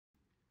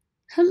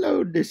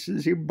Hello, this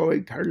is your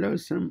boy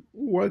Carlos, and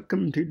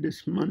welcome to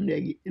this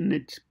Monday, and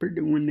it's pretty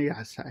windy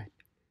outside.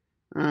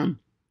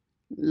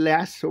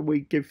 Last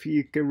week, if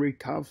you can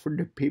recall, for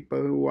the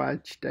people who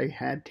watched, I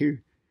had to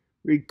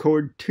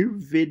record 2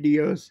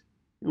 videos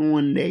in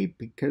one day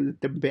because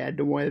of the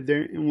bad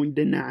weather, and we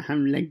did not have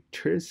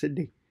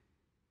electricity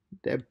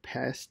the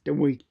past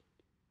week.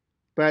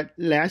 But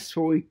last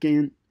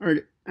Monday,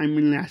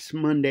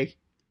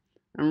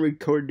 I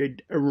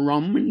recorded a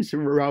Romans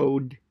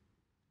Road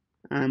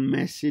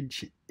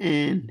message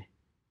and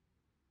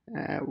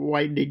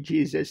why did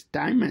Jesus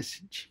die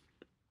message,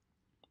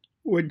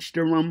 which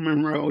the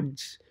Roman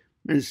Roads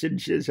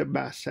message is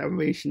about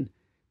salvation.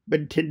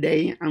 But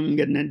today I'm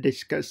going to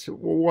discuss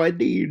what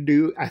do you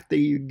do after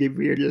you give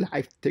your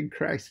life to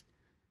Christ.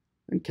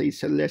 Okay,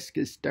 so let's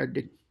get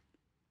started.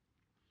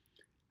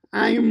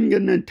 I am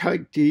going to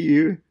talk to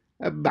you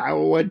about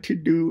what to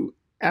do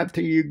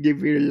after you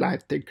give your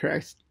life to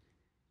Christ.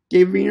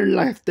 Giving your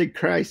life to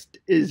Christ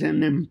is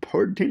an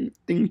important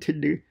thing to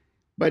do,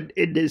 but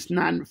it is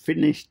not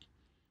finished.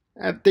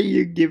 After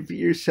you give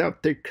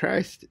yourself to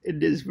Christ,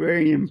 it is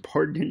very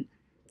important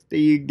that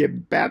you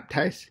get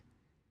baptized.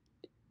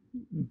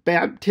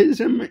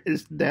 Baptism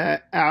is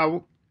the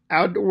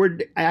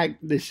outward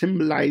act that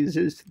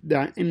symbolizes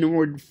the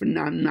inward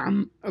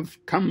phenomenon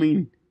of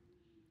coming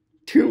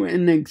to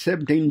and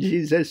accepting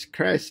Jesus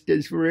Christ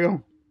as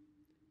real,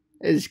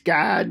 as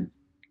God,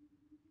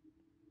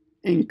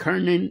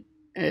 incarnate,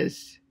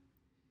 as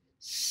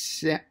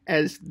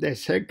the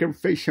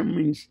sacrificial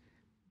means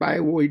by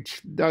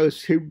which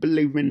those who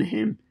believe in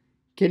Him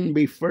can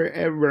be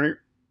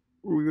forever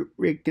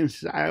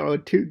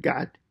reconciled to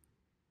God.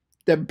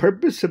 The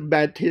purpose of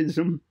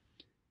baptism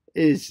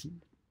is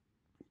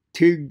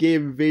to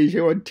give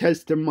visual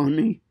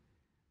testimony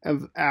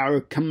of our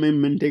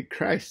commitment to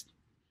Christ.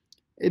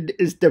 It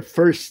is the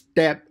first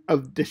step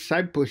of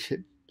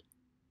discipleship.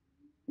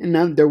 In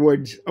other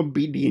words,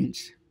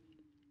 obedience.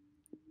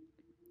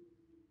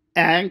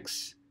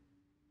 Acts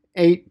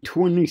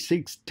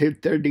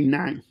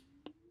 8:26-39.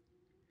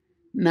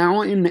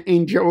 Now an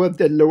angel of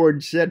the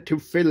Lord said to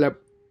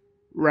Philip,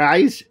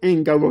 "Rise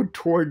and go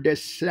toward the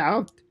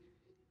south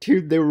to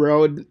the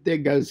road that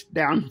goes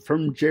down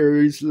from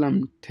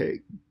Jerusalem to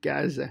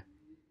Gaza.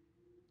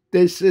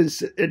 This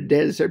is a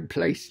desert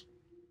place."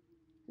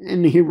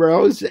 And he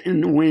rose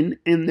and went,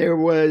 and there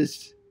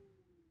was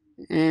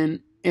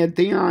an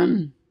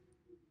Ethiopian,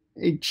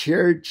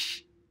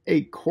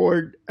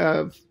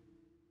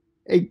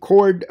 a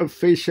court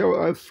official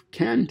of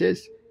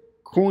Candace,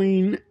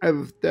 queen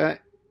of the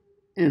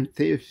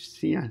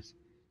Ethiopians.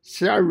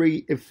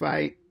 Sorry if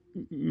I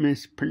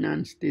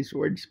mispronounce these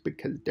words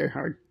because they're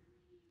hard.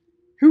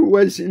 Who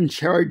was in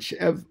charge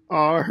of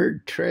all her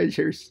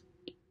treasures.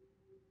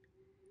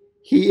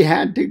 He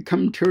had to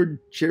come to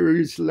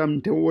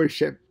Jerusalem to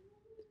worship,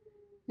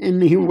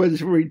 and he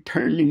was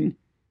returning,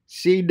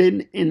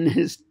 seated in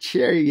his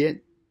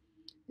chariot,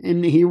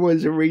 and he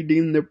was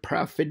reading the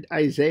prophet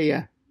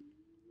Isaiah.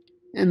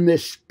 And the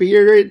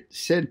Spirit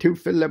said to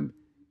Philip,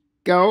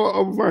 "Go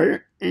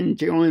over and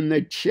join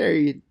the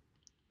chariot."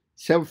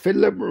 So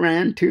Philip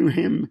ran to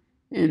him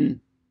and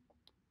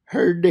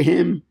heard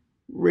him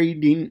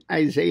reading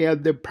Isaiah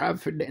the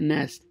prophet and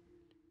asked,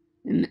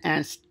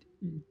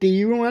 "Do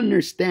you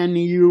understand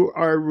you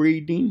are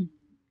reading?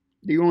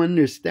 Do you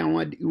understand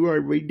what you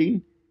are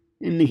reading?"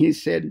 And he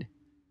said,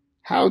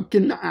 "How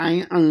can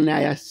I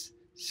unless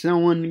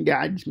someone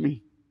guides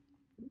me?"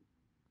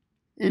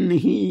 And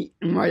he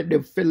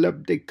invited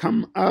Philip to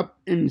come up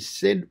and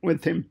sit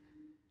with him.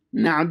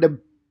 Now the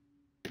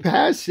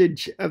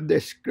passage of the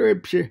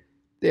scripture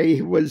that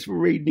he was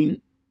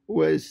reading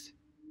was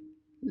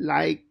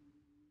like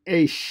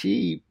a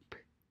sheep.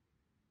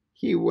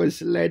 He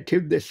was led to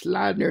the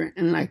slaughter,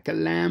 and like a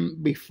lamb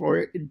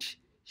before its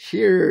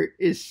shearer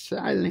is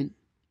silent,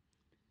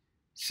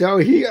 so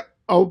he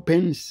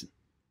opens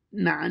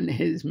not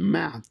his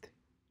mouth.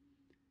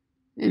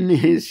 In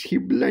his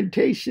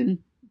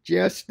humiliation,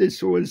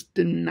 justice was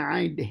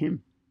denied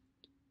him.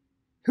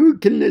 Who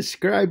can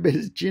describe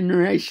his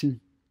generation?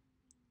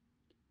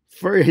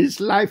 For his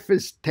life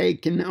is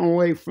taken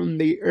away from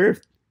the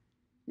earth.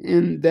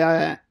 And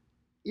the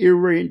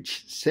eunuch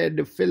said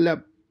to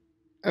Philip,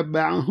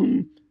 "About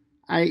whom,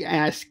 I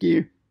ask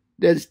you,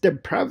 does the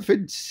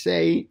prophet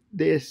say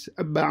this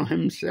about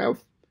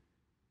himself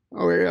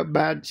or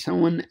about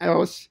someone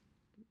else?"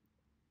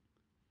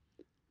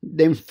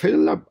 Then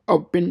Philip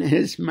opened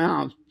his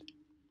mouth,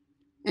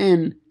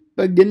 and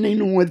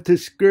beginning with the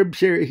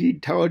scripture, he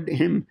told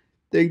him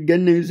the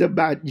good news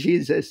about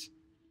Jesus.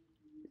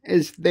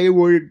 As they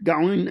were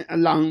going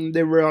along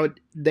the road,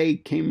 they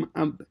came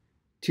up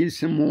to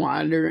some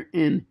water,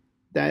 and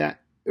the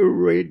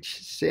eunuch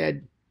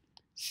said,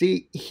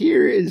 "See,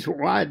 here is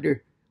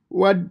water.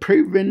 What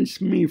prevents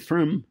me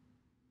from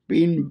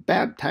being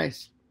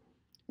baptized?"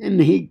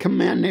 And he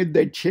commanded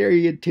the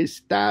chariot to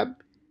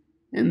stop,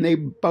 and they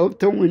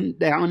both went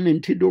down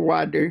into the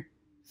water,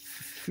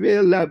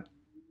 Philip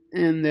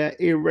and the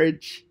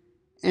eunuch,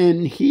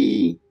 and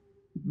he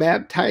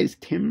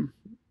baptized him.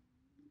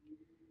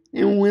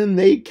 And when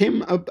they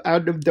came up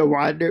out of the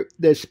water,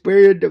 the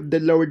Spirit of the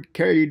Lord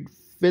carried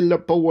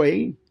Philip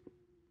away,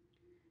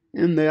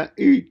 and the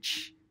eunuch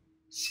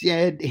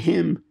said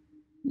him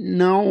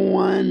no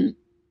one,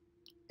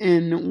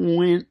 and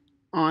went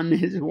on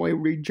his way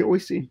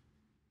rejoicing.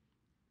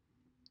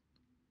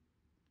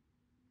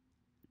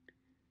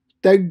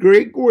 The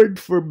Greek word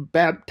for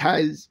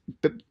baptism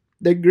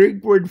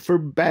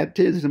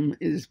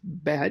is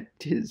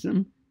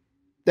baptism.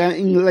 The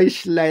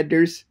English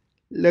letters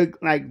look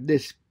like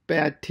this,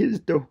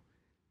 baptizo.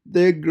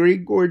 The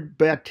Greek word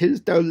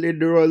baptizo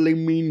literally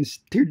means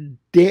to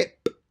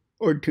dip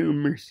or to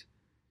immerse.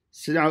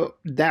 So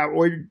that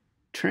word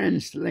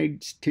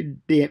translates to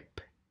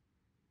dip,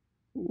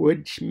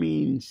 which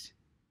means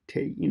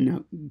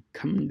to,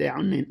 come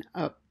down and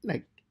up,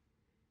 like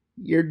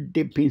you're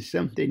dipping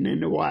something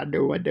in the water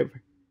or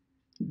whatever.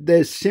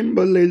 The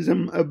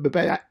symbolism of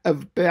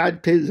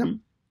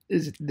baptism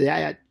is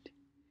that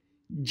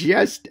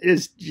just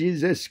as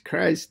Jesus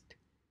Christ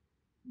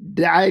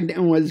died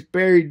and was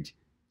buried,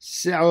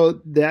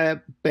 so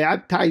the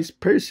baptized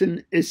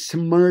person is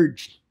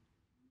submerged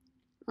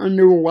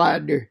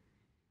underwater,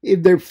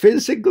 either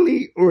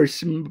physically or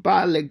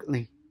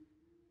symbolically,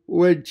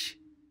 which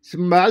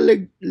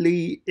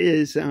symbolically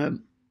is,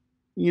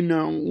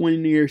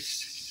 when you're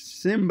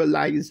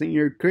symbolizing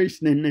you're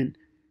Christian and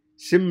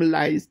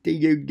symbolized that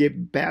you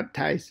get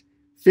baptized.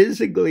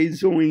 Physically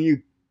is when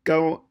you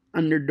go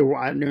under the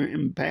water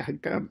and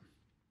back up.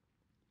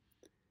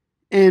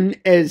 And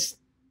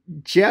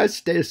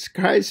just as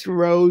Christ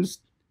rose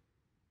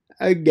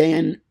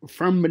again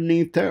from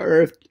beneath the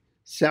earth,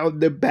 so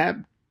the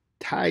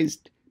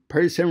baptized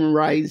person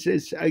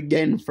rises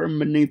again from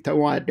beneath the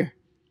water.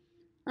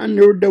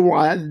 Under the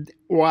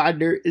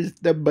water is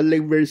the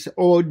believer's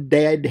old,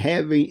 dead,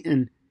 heavy,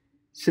 and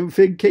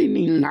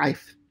suffocating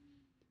life.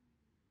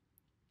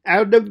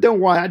 Out of the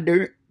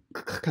water,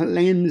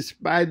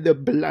 cleansed by the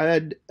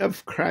blood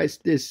of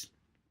Christ, is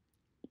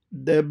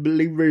the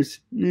believer's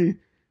new,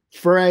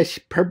 fresh,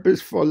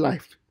 purposeful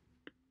life.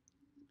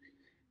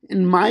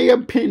 In my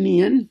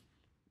opinion,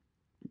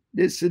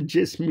 this is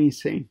just me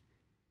saying,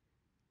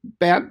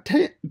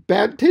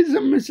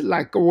 baptism is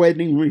like a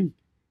wedding ring.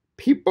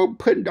 People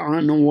put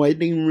on a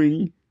wedding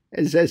ring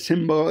as a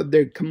symbol of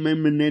their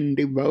commitment and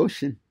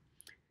devotion.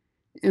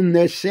 In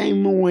the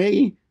same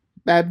way,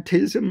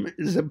 baptism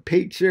is a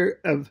picture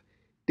of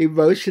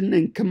devotion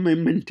and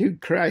commitment to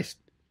Christ.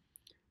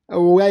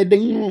 A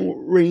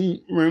wedding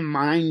ring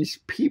reminds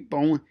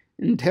people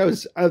and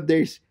tells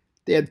others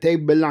that they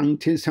belong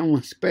to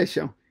someone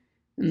special.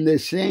 In the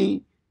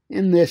same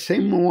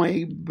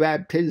way,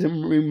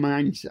 baptism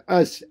reminds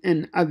us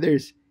and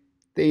others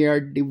they are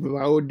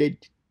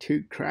devoted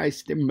to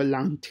Christ and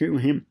belong to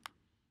Him.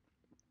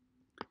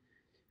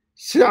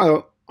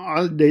 So,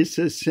 all this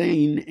is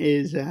saying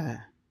is,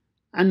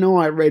 I know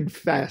I read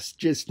fast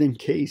just in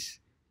case.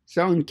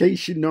 So in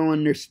case you don't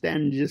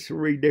understand, just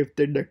read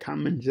after the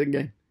comments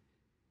again.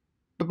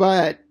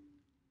 But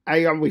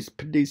I always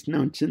put these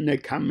notes in the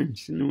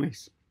comments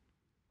anyways.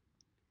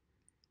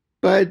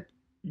 But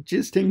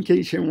just in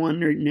case you're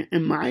wondering,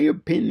 in my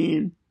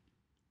opinion,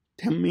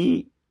 to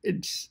me,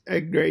 it's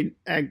a great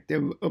act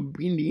of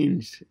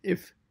obedience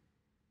if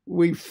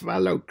we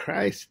follow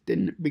Christ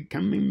in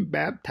becoming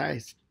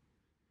baptized.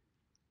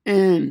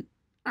 And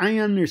I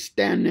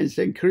understand as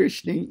a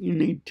Christian, you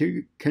need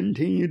to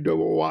continue to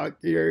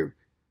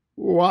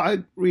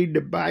read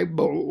the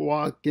Bible,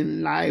 walk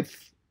in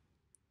life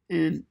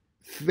and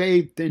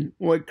faith in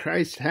what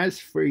Christ has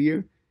for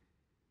you.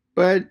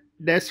 But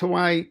that's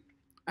why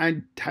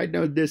I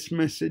titled this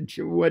message,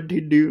 What to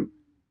Do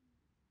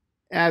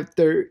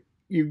After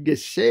You Get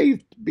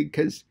Saved,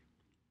 because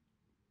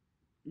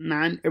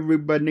not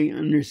everybody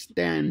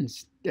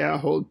understands the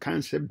whole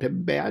concept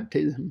of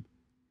baptism.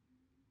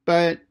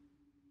 But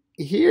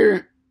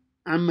here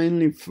I'm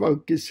mainly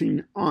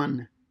focusing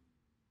on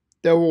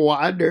the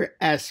water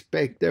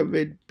aspect of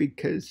it,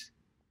 because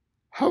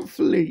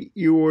hopefully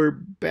you were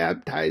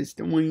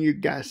baptized when you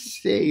got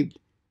saved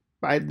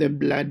by the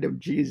blood of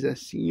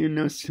Jesus,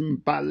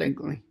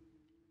 symbolically.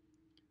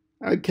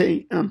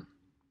 Okay,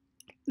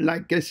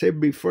 like I said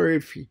before,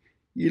 if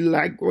you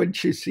like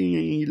what you see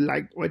and you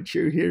like what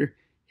you hear,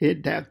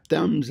 hit that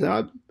thumbs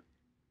up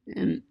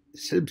and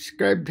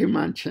subscribe to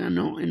my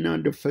channel, and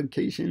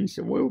notifications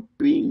will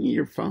be in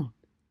your phone.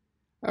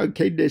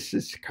 Okay, this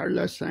is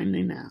Carlos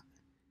signing out.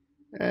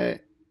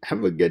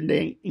 Have a good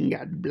day and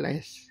God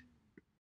bless.